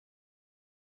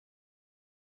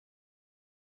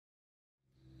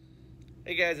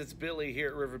Hey guys, it's Billy here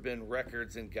at RiverBend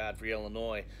Records in Godfrey,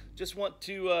 Illinois. Just want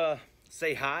to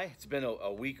say hi. It's been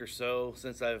a week or so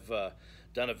since I've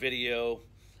done a video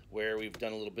where we've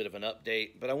done a little bit of an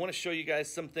update, but I want to show you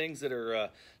guys some things that are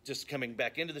just coming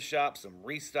back into the shop, some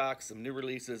restocks, some new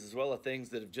releases, as well as things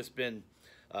that have just been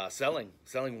selling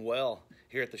well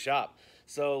here at the shop.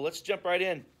 So let's jump right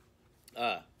in.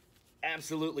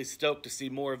 Absolutely stoked to see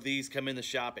more of these come in the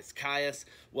shop. It's Caius.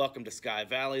 Welcome to Sky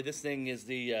Valley. This thing is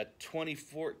the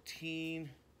 2014,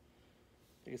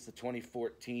 I think it's the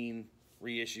 2014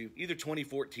 reissue, either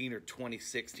 2014 or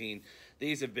 2016.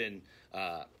 These have been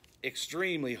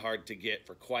extremely hard to get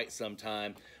for quite some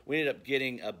time. We ended up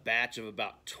getting a batch of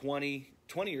about 20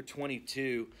 or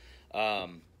 22 a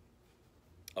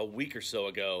week or so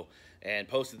ago and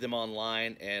posted them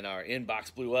online, and our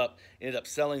inbox blew up. Ended up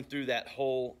selling through that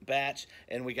whole batch,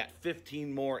 and we got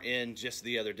 15 more in just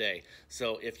the other day.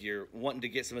 So if you're wanting to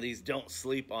get some of these, don't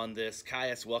sleep on this.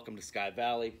 Caius, welcome to Sky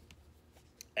Valley.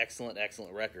 Excellent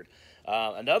record.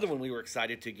 Another one we were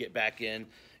excited to get back in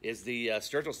is the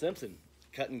Sturgill Simpson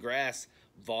Cutting Grass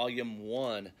Volume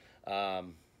 1.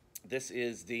 This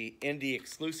is the indie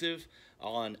exclusive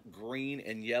on green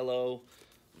and yellow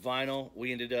vinyl.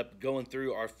 We ended up going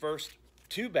through our first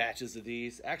two batches of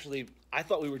these. Actually, I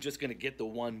thought we were just going to get the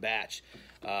one batch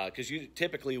because you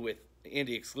typically with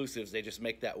indie exclusives, they just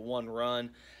make that one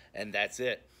run and that's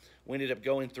it. We ended up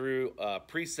going through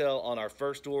pre-sale on our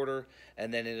first order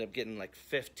and then ended up getting like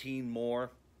 15 more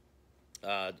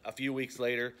a few weeks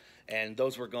later, and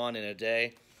those were gone in a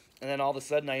day. And then all of a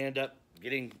sudden I ended up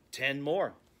getting 10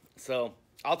 more. So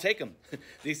I'll take them.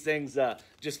 These things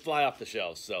just fly off the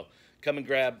shelves. So come and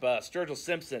grab Sturgill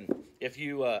Simpson. If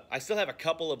you, I still have a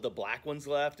couple of the black ones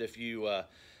left. If you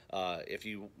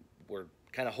were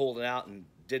kind of holding out and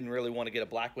didn't really want to get a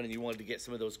black one and you wanted to get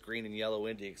some of those green and yellow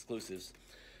indie exclusives,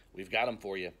 we've got them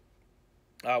for you.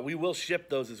 We will ship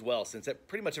those as well, since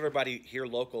pretty much everybody here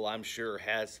local, I'm sure,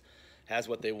 has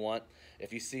what they want.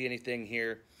 If you see anything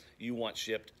here you want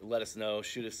shipped, let us know.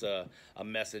 Shoot us a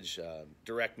message,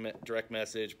 direct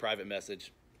message, private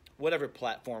message, whatever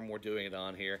platform we're doing it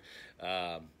on here.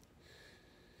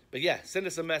 But yeah, send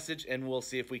us a message and we'll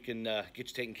see if we can get you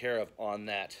taken care of on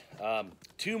that.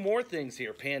 Two more things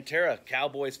here. Pantera,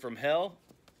 Cowboys from Hell,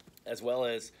 as well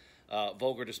as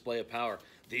Vulgar Display of Power.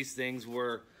 These things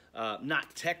were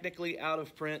not technically out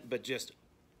of print, but just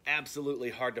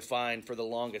absolutely hard to find for the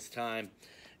longest time.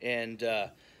 And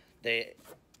they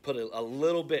put a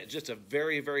little bit, just a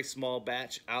very small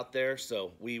batch out there,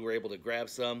 so we were able to grab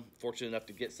some. Fortunate enough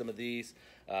to get some of these.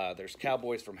 There's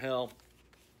Cowboys from Hell.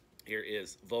 Here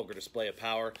is Vulgar Display of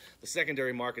Power. The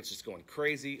secondary market's just going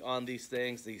crazy on these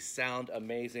things. These sound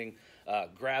amazing.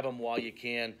 Grab them while you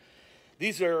can.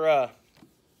 These are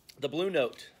the Blue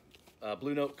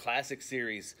Note Classic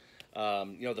Series. You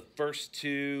know, the first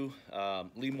two,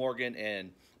 Lee Morgan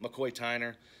and McCoy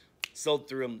Tyner, sold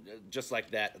through them just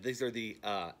like that. These are the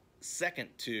second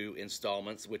two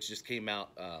installments, which just came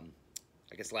out,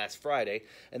 I guess, last Friday.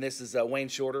 And this is Wayne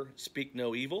Shorter, Speak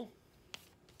No Evil.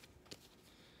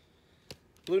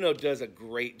 Blue Note does a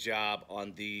great job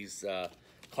on these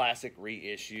classic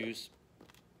reissues.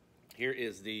 Here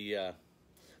is the,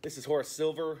 this is Horace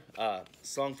Silver,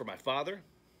 Song for My Father.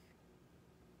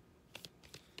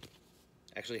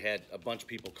 Actually had a bunch of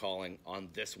people calling on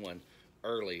this one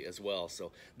early as well,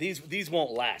 so these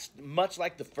won't last. Much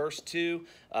like the first two,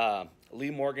 Lee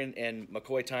Morgan and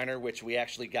McCoy Tyner, which we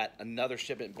actually got another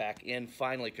shipment back in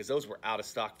finally because those were out of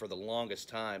stock for the longest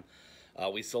time.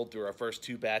 We sold through our first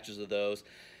two batches of those,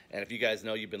 and if you guys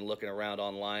know, you've been looking around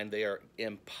online, they are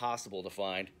impossible to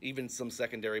find. Even some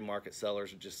secondary market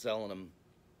sellers are just selling them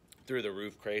through the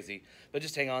roof crazy. But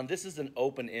just hang on, this is an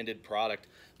open-ended product.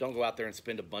 Don't go out there and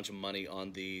spend a bunch of money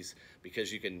on these,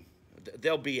 because you can,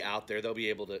 they'll be out there, they'll be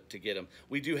able to get them.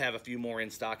 We do have a few more in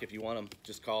stock. If you want them,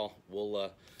 just call.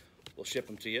 We'll ship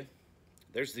them to you.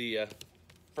 There's the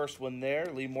first one there,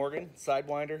 Lee Morgan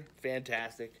Sidewinder,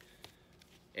 fantastic.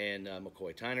 And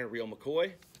McCoy Tyner, real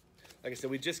McCoy. Like I said,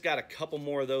 we just got a couple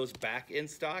more of those back in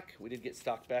stock. We did get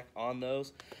stock back on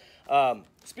those.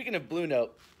 Speaking of Blue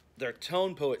Note, their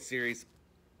Tone Poet series,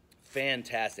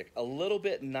 fantastic. A little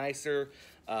bit nicer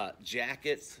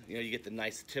jackets. You know, you get the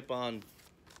nice tip-on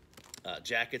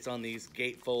jackets on these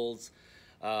gatefolds.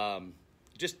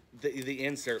 Just the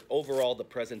insert, overall the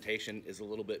presentation is a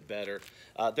little bit better.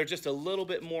 They're just a little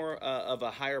bit more of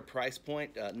a higher price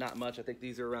point, not much. I think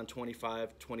these are around $25,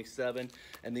 $27,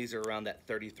 and these are around that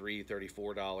 $33,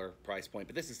 $34 price point.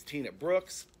 But this is Tina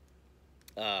Brooks,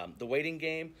 The Waiting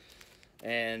Game,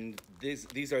 and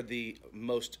these are the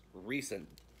most recent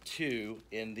two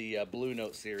in the Blue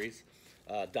Note series.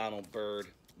 Donald Byrd,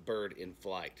 bird in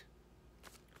flight.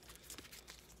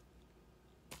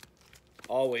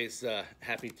 Always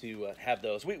happy to have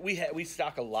those. We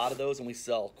stock a lot of those, and we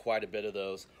sell quite a bit of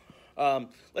those.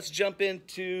 Let's jump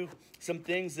into some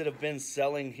things that have been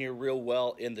selling here real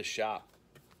well in the shop.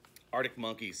 Arctic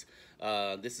Monkeys.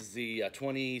 This is the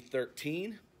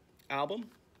 2013 album,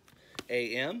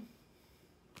 AM.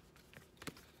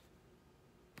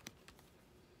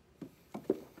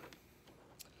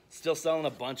 Still selling a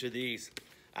bunch of these.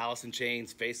 Alice in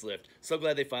Chains Facelift. So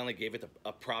glad they finally gave it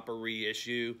a proper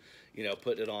reissue. You know,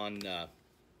 put it on,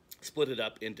 split it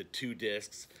up into 2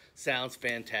 discs. Sounds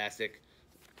fantastic.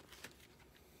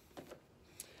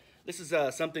 This is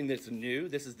something that's new.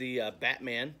 This is the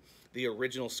Batman, the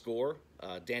original score,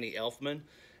 Danny Elfman.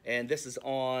 And this is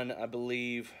on, I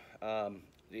believe,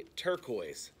 the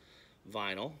turquoise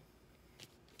vinyl.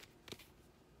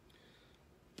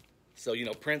 So, you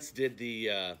know, Prince did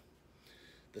the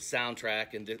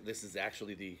soundtrack, and this is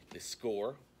actually the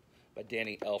score by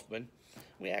Danny Elfman.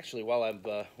 We actually, while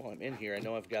I'm in here, I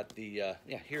know I've got the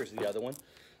yeah. Here's the other one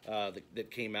that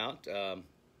came out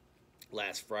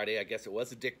last Friday. I guess it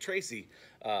was a Dick Tracy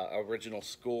original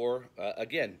score,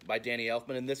 again by Danny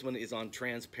Elfman, and this one is on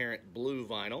transparent blue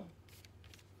vinyl.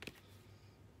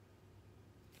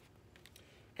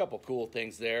 Couple cool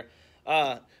things there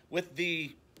with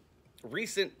the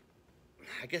recent.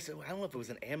 I guess, I don't know if it was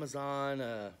an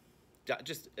Amazon,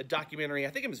 just a documentary. I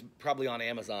think it was probably on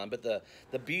Amazon, but the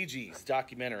Bee Gees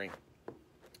documentary.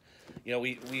 You know,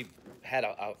 we've had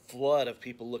a flood of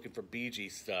people looking for Bee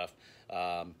Gees stuff.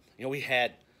 You know, we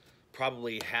had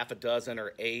probably half a dozen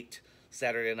or 8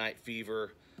 Saturday Night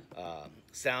Fever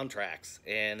soundtracks,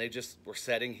 and they just were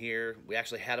sitting here. We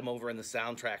actually had them over in the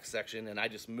soundtrack section, and I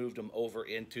just moved them over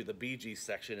into the Bee Gees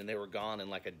section, and they were gone in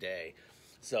like a day.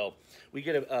 So we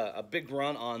get a big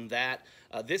run on that.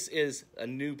 This is a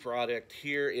new product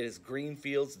here. It is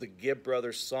Greenfield's The Gibb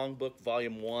Brothers Songbook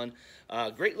Volume 1.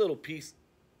 Great little piece.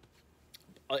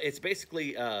 It's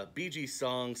basically Bee Gees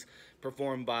songs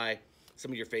performed by some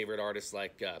of your favorite artists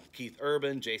like Keith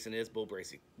Urban, Jason Isbell,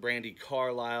 Brandy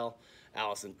Carlisle,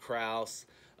 Alison Krauss,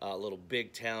 Little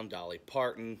Big Town, Dolly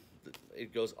Parton.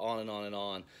 It goes on and on and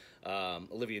on.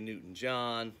 Olivia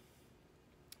Newton-John,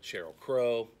 Sheryl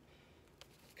Crow.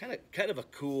 Kind of a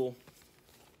cool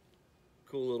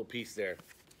little piece there.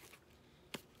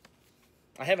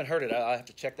 I haven't heard it. I'll have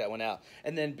to check that one out.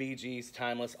 And then Bee Gees,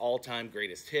 Timeless, All-Time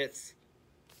Greatest Hits.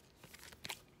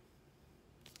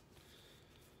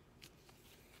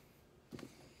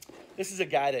 This is a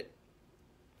guy that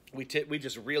we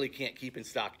just really can't keep in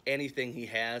stock anything he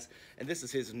has. And this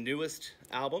is his newest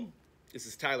album. This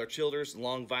is Tyler Childers'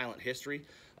 Long Violent History.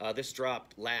 This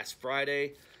dropped last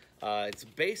Friday. It's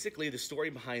basically, the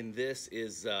story behind this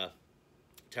is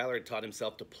Tyler had taught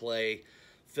himself to play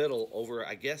fiddle over,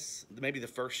 I guess, maybe the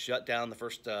first shutdown,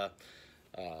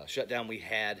 shutdown we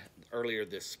had earlier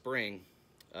this spring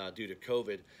due to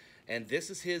COVID. And this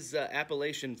is his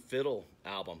Appalachian Fiddle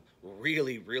album.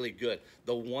 Really, really good.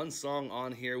 The one song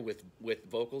on here with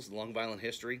vocals, Long Violent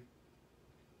History,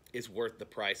 is worth the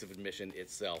price of admission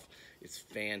itself. It's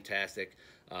fantastic.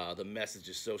 The message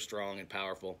is so strong and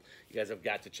powerful. You guys have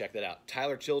got to check that out.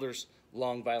 Tyler Childers'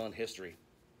 Long Violent History.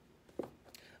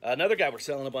 Another guy we're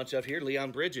selling a bunch of here,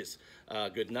 Leon Bridges.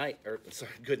 Good Night, or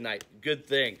sorry, Good Night, Good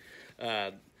Thing.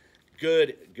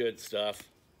 Good stuff.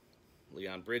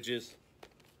 Leon Bridges.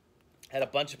 Had a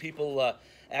bunch of people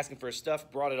asking for his stuff,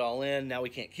 brought it all in. Now we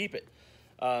can't keep it.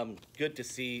 Good to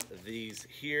see these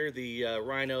here. The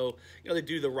Rhino, you know, they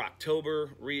do the Rocktober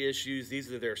reissues.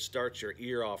 These are their Start Your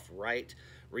Ear Off Right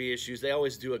reissues. They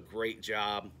always do a great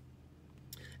job.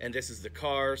 And this is the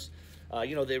Cars.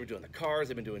 You know, they were doing the Cars.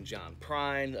 They've been doing John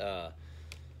Prine,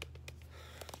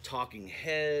 Talking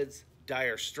Heads,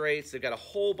 Dire Straits. They've got a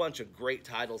whole bunch of great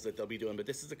titles that they'll be doing. But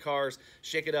this is the Cars.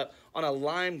 Shake It Up on a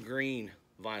lime green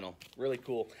vinyl. Really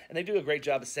cool. And they do a great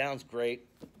job. It sounds great.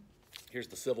 Here's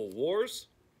the Civil Wars.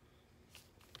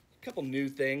 A couple new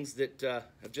things that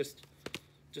have just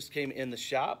came in the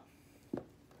shop.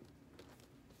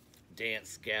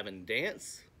 Dance, Gavin,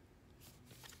 Dance.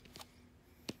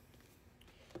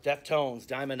 Deftones,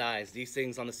 Diamond Eyes. These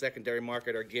things on the secondary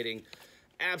market are getting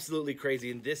absolutely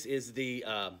crazy. And this is the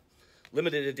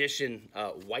limited edition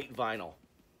white vinyl.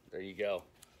 There you go.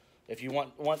 If you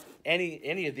want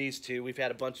any of these two, we've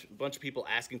had a bunch of people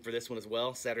asking for this one as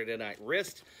well. Saturday Night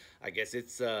Wrist. I guess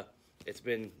it's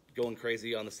been going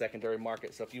crazy on the secondary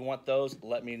market. So if you want those,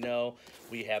 let me know.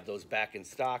 We have those back in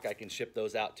stock. I can ship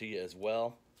those out to you as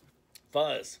well.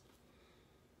 Fuzz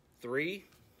 3.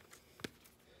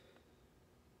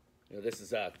 You know, this is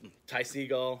Ty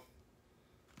Segall.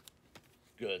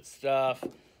 Good stuff.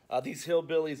 These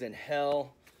Hillbillies in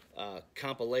Hell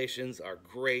compilations are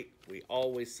great. We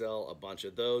always sell a bunch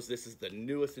of those. This is the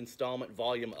newest installment,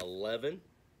 volume 11.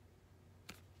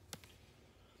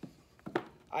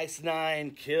 Ice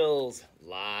 9 Kills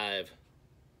live.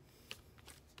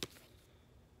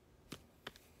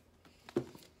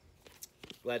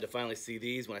 Glad to finally see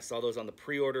these. When I saw those on the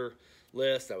pre-order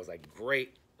list, I was like,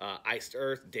 great. Iced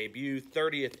Earth debut,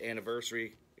 30th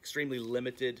anniversary, extremely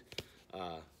limited.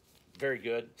 Very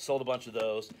good. Sold a bunch of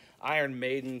those. Iron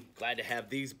Maiden, glad to have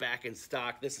these back in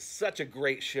stock. This is such a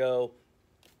great show.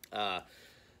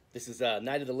 This is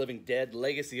Night of the Living Dead,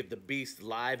 Legacy of the Beast,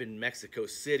 live in Mexico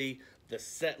City. The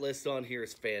set list on here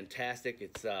is fantastic.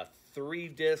 It's 3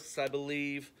 discs, I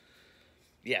believe.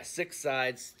 Yeah, 6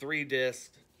 sides, 3 discs.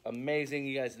 Amazing.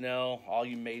 You guys know, all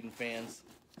you Maiden fans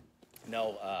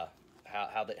know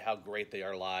how great they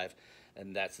are live,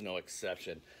 and that's no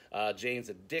exception. Jane's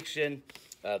Addiction.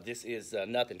 This is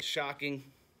Nothing Shocking,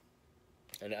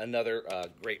 and another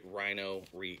great Rhino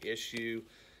reissue.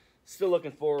 Still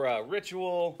looking for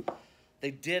Ritual.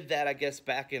 They did that, I guess,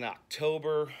 back in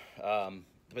October,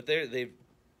 but they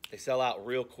sell out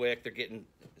real quick. They're getting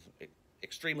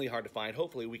extremely hard to find.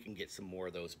 Hopefully we can get some more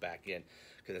of those back in,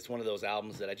 because it's one of those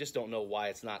albums that I just don't know why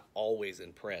it's not always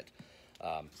in print.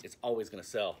 It's always going to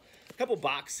sell. A couple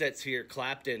box sets here.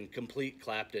 Clapton, Complete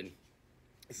Clapton.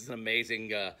 This is an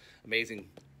amazing, amazing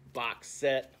box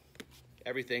set.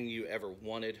 Everything you ever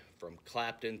wanted from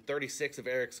Clapton. 36 of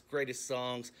Eric's greatest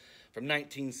songs from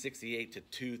 1968 to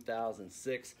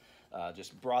 2006.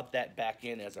 Just brought that back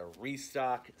in as a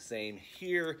restock. Same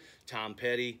here. Tom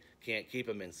Petty, Can't Keep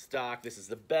Them in Stock. This is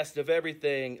the best of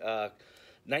everything.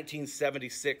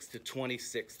 1976 to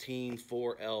 2016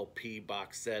 4 LP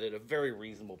box set at a very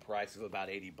reasonable price of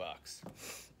about 80 bucks.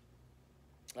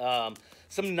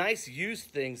 Some nice used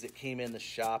things that came in the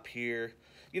shop here.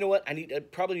 You know what? I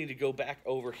probably need to go back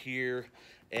over here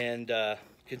and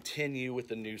continue with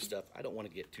the new stuff. I don't want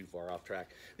to get too far off track.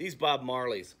 These Bob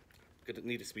Marley's.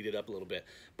 Need to speed it up a little bit.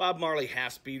 Bob Marley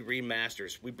half-speed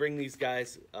remasters. We bring these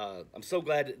guys. I'm so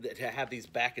glad to have these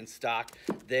back in stock.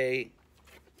 They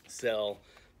sell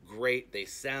great. They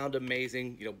sound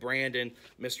amazing. You know, Brandon,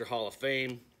 Mr. Hall of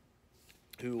Fame,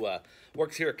 who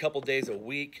works here a couple days a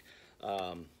week,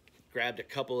 grabbed a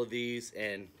couple of these,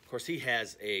 and of course he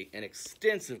has an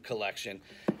extensive collection,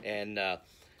 and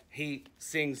he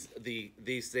sings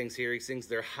these things here. He sings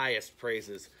their highest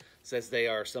praises. Says they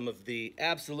are some of the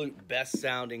absolute best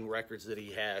sounding records that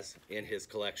he has in his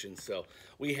collection. So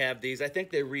we have these. I think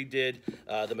they redid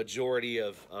the majority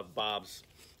of Bob's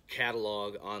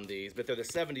catalog on these, but they're the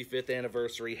 75th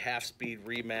anniversary half-speed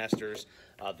remasters.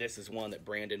 This is one that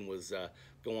Brandon was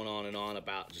going on and on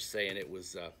about, just saying it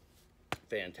was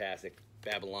fantastic.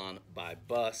 Babylon by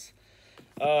Bus.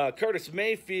 Curtis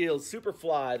Mayfield,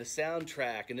 Superfly, the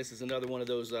soundtrack, and this is another one of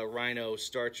those Rhino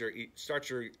start your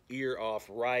ear off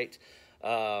right.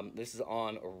 This is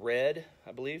on red,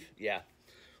 I believe. Yeah,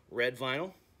 red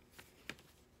vinyl.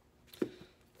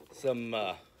 Some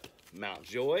Mount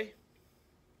Joy.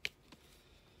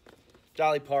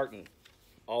 Dolly Parton,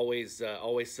 always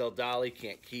sell Dolly.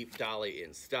 Can't keep Dolly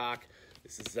in stock.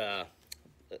 This is a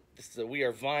We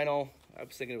Are Vinyl. I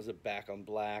was thinking it was a back on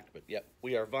black, but yep,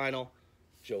 We Are Vinyl.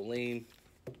 Jolene.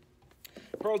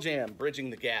 Pearl Jam, Bridging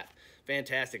the Gap.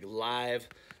 Fantastic live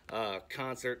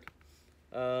concert.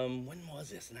 When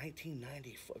was this?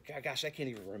 1994. Gosh, I can't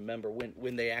even remember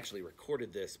when they actually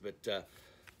recorded this, but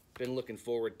been looking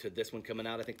forward to this one coming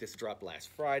out. I think this dropped last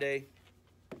Friday.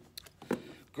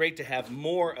 Great to have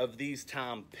more of these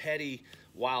Tom Petty,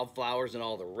 Wildflowers, and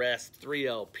all the rest. 3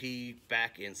 LP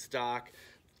back in stock.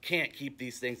 Can't keep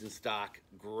these things in stock.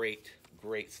 Great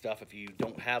stuff. If you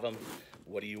don't have them,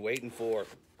 what are you waiting for?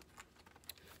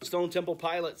 Stone Temple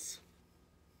Pilots.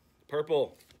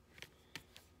 Purple.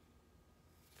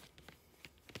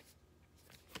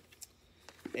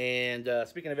 And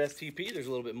speaking of STP, there's a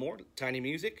little bit more. Tiny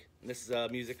Music. And this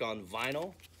is music on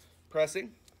vinyl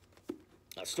pressing.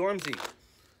 Stormzy.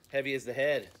 Heavy as the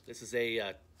Head. This is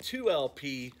a 2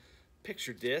 LP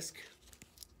picture disc.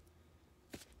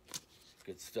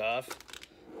 Good stuff.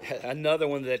 Another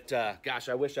one that, gosh,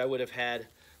 I wish I would have had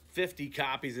 50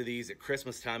 copies of these at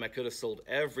Christmas time. I could have sold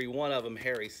every one of them.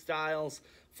 Harry Styles,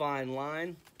 Fine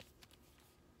Line.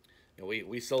 You know,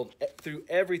 we sold through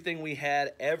everything we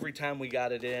had every time we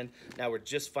got it in. Now we're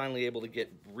just finally able to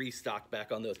get restocked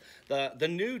back on those. The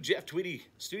new Jeff Tweedy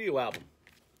studio album.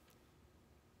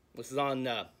 This is on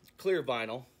clear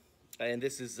vinyl, and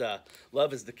this is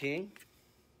Love is the King.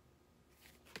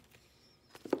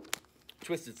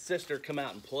 Twisted Sister, Come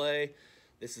Out and Play.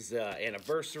 This is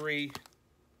Anniversary.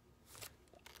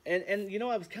 And you know,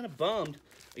 I was kind of bummed.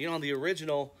 You know, on the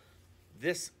original,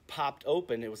 this popped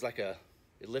open. It was like it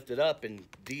lifted up, and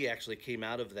D actually came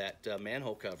out of that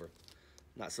manhole cover.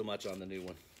 Not so much on the new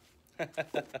one.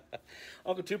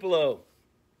 Uncle Tupelo,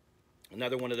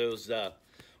 another one of those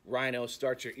Rhino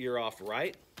Start Your Ear Off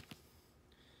Right.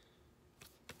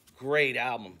 Great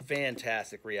album,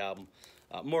 fantastic re-album.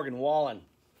 Morgan Wallen,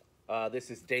 this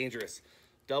is Dangerous,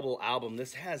 double album.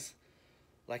 This has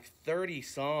like 30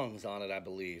 songs on it, I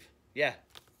believe. Yeah,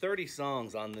 30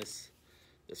 songs on this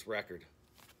record.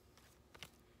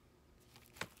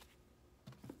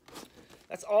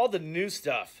 That's all the new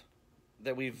stuff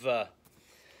that we've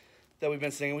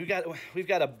been singing. We've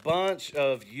got a bunch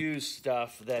of used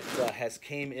stuff that has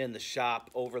came in the shop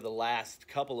over the last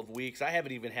couple of weeks. I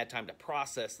haven't even had time to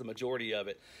process the majority of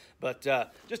it, but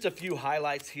just a few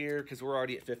highlights here because we're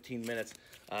already at 15 minutes.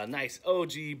 Nice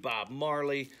OG Bob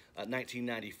Marley,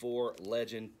 1994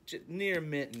 legend, near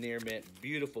mint,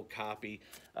 beautiful copy.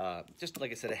 Just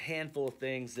like I said, a handful of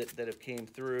things that have came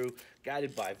through.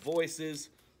 Guided by Voices.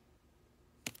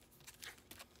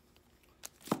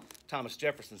 Thomas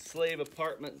Jefferson Slave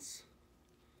Apartments.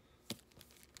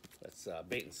 That's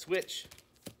Bait and Switch.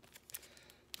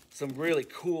 Some really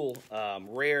cool,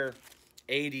 rare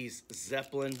 80s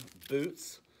Zeppelin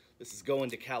boots. This is Going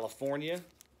to California.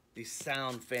 These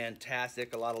sound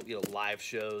fantastic. A lot of live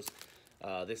shows.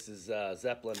 This is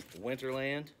Zeppelin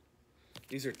Winterland.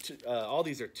 These are all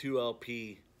these are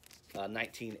 2LP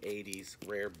 1980s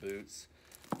rare boots.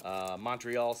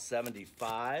 Montreal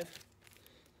 75.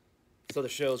 So the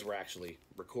shows were actually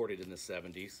recorded in the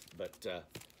 70s, but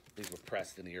these were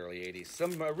pressed in the early 80s.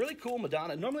 Some really cool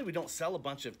Madonna. Normally we don't sell a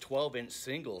bunch of 12-inch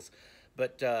singles,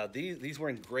 but these were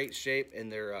in great shape,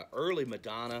 and they're early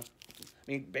Madonna.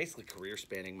 I mean, basically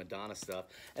career-spanning Madonna stuff,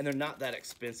 and they're not that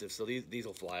expensive, so these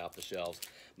will fly off the shelves.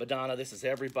 Madonna, This Is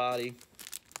Everybody.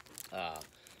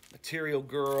 Material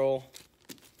Girl.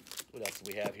 What else do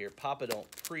we have here? Papa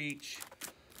Don't Preach.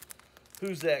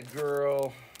 Who's That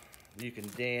Girl? You Can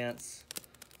Dance.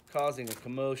 Causing a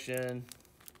Commotion.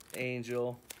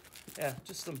 Angel. Yeah,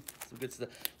 just some good stuff.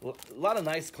 A lot of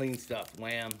nice, clean stuff.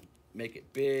 Wham! Make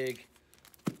It Big.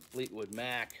 Fleetwood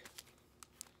Mac.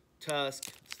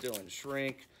 Tusk. Still in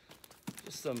Shrink.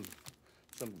 Just some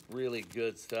really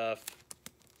good stuff.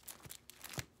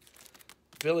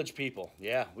 Village People.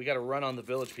 Yeah, we got to run on the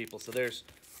Village People. So there's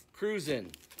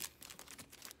Cruisin',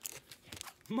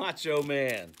 Macho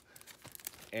Man,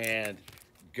 and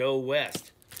Go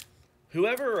West.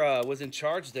 Whoever was in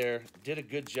charge there did a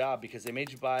good job because they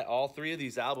made you buy all three of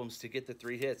these albums to get the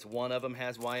 3 hits. One of them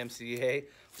has YMCA,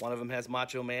 one of them has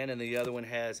Macho Man, and the other one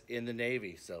has In the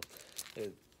Navy. So,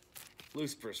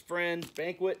 Lucifer's Friend,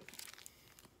 Banquet,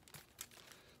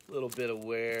 a little bit of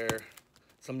Wear,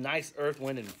 some nice Earth,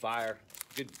 Wind, and Fire.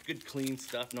 Good clean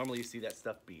stuff. Normally you see that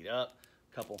stuff beat up.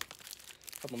 Couple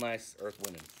nice Earth,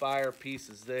 Wind, and Fire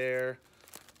pieces there.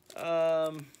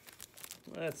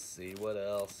 Let's see, what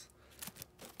else?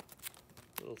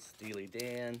 Little Steely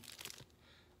Dan.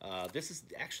 This is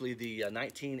actually the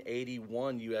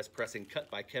 1981 U.S. pressing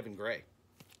cut by Kevin Gray.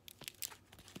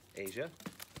 Asia.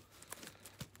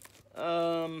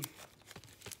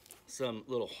 Some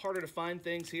little harder to find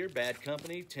things here. Bad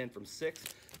Company, 10 from 6.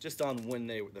 Just on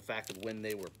the fact of when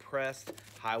they were pressed.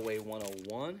 Highway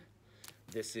 101.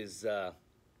 This is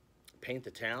Paint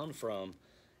the Town from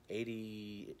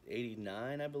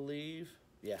 89, I believe.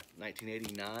 Yeah,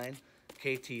 1989.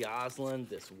 KT Osland,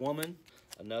 This Woman,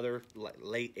 another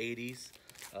late 80s,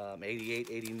 88,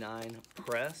 89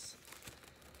 press.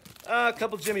 A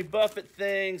couple Jimmy Buffett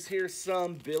things. Here's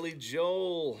some Billy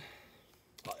Joel.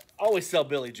 Always sell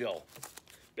Billy Joel.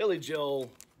 Billy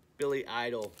Joel, Billy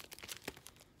Idol,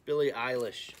 Billie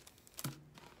Eilish.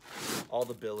 All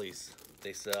the Billies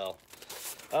they sell.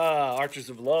 Archers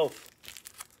of Loaf.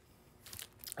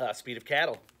 Speed of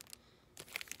Cattle.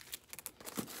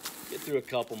 Get through a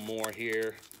couple more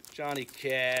here. Johnny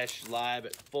Cash, live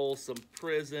at Folsom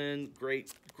Prison.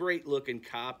 Great looking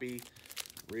copy.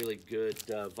 Really good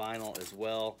vinyl as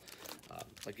well.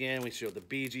 Again, we showed the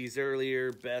Bee Gees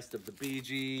earlier. Best of the Bee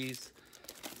Gees.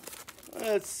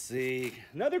 Let's see.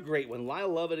 Another great one. Lyle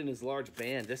Lovett and His Large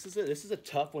Band. This is a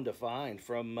tough one to find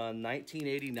from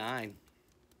 1989.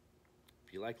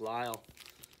 If you like Lyle,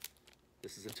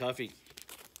 this is a toughie.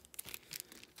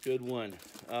 Good one.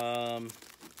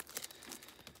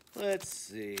 Let's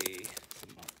see. Some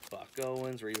Buck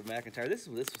Owens, Reba McEntire. This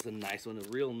was a nice one. A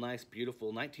real nice, beautiful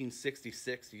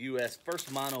 1966 U.S.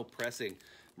 first mono pressing.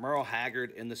 Merle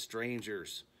Haggard and the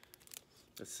Strangers.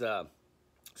 It's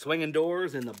Swinging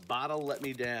Doors and The Bottle Let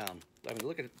Me Down. I mean,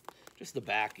 look at it, just the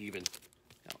back even.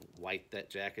 How white that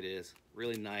jacket is.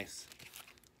 Really nice.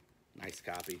 Nice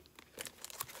copy.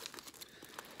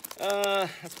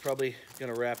 That's probably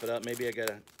gonna wrap it up. Maybe I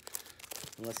gotta,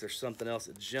 unless there's something else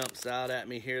that jumps out at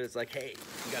me here that's like, hey,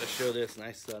 you gotta show this.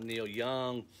 Nice Neil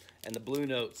Young and the Blue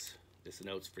Notes. This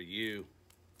note's for you.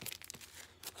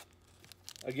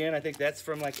 Again, I think that's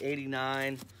from like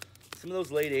 89. Some of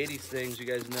those late 80s things, you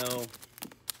guys know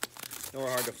are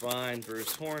hard to find.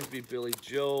 Bruce Hornsby, Billy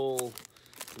Joel,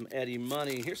 some Eddie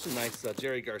Money. Here's some nice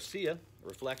Jerry Garcia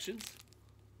Reflections.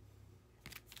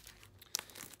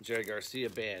 Jerry Garcia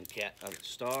Band, Cat Under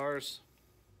Stars.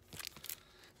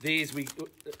 These, we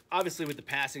obviously with the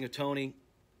passing of Tony,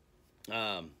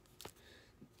 gosh,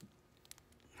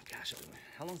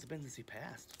 how long has it been since he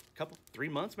passed? A couple, 3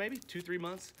 months maybe? 2-3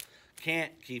 months?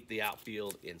 Can't keep the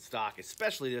outfield in stock,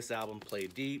 especially this album, Play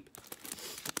Deep.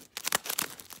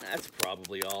 That's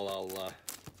probably all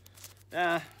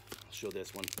I'll show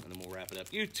this one, and then we'll wrap it up.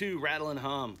 U2, Rattle and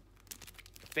Hum.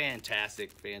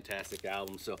 Fantastic, fantastic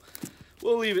album. So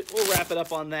we'll leave it, we'll wrap it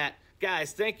up on that.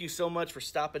 Guys, thank you so much for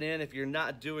stopping in. If you're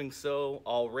not doing so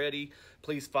already,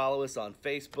 please follow us on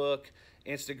Facebook,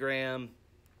 Instagram,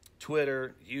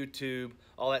 Twitter, YouTube,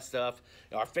 all that stuff.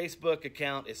 Our Facebook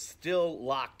account is still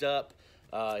locked up.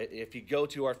 If you go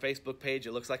to our Facebook page,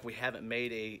 it looks like we haven't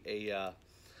made a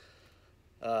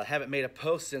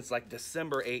post since like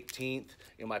December 18th.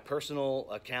 You know, my personal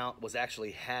account was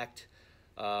actually hacked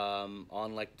on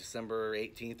like December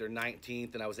 18th or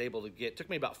 19th, and I was able to get, took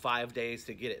me about 5 days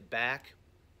to get it back.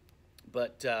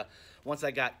 But once I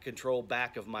got control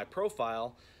back of my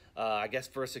profile, I guess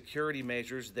for security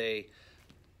measures, they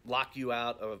lock you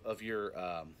out of your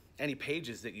any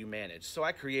pages that you manage. So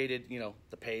I created, you know,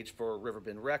 the page for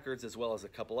RiverBend Records as well as a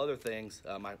couple other things,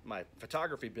 my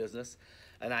photography business,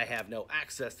 and I have no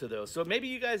access to those. So maybe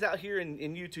you guys out here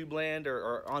in YouTube land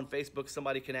or on Facebook,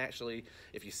 somebody can actually,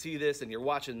 if you see this and you're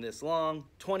watching this long,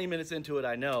 20 minutes into it,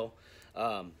 I know,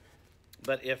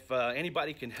 but if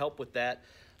anybody can help with that,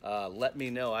 let me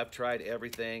know. I've tried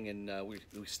everything, and we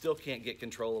still can't get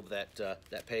control of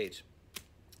that page.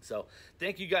 So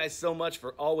thank you guys so much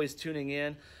for always tuning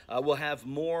in. We'll have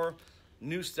more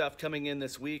new stuff coming in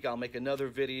this week. I'll make another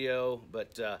video,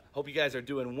 but hope you guys are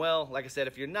doing well. Like I said,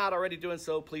 if you're not already doing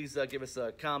so, please give us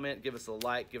a comment, give us a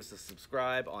like, give us a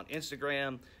subscribe on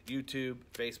Instagram, YouTube,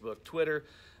 Facebook, Twitter.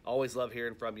 Always love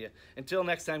hearing from you. Until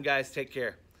next time, guys, take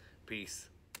care. Peace.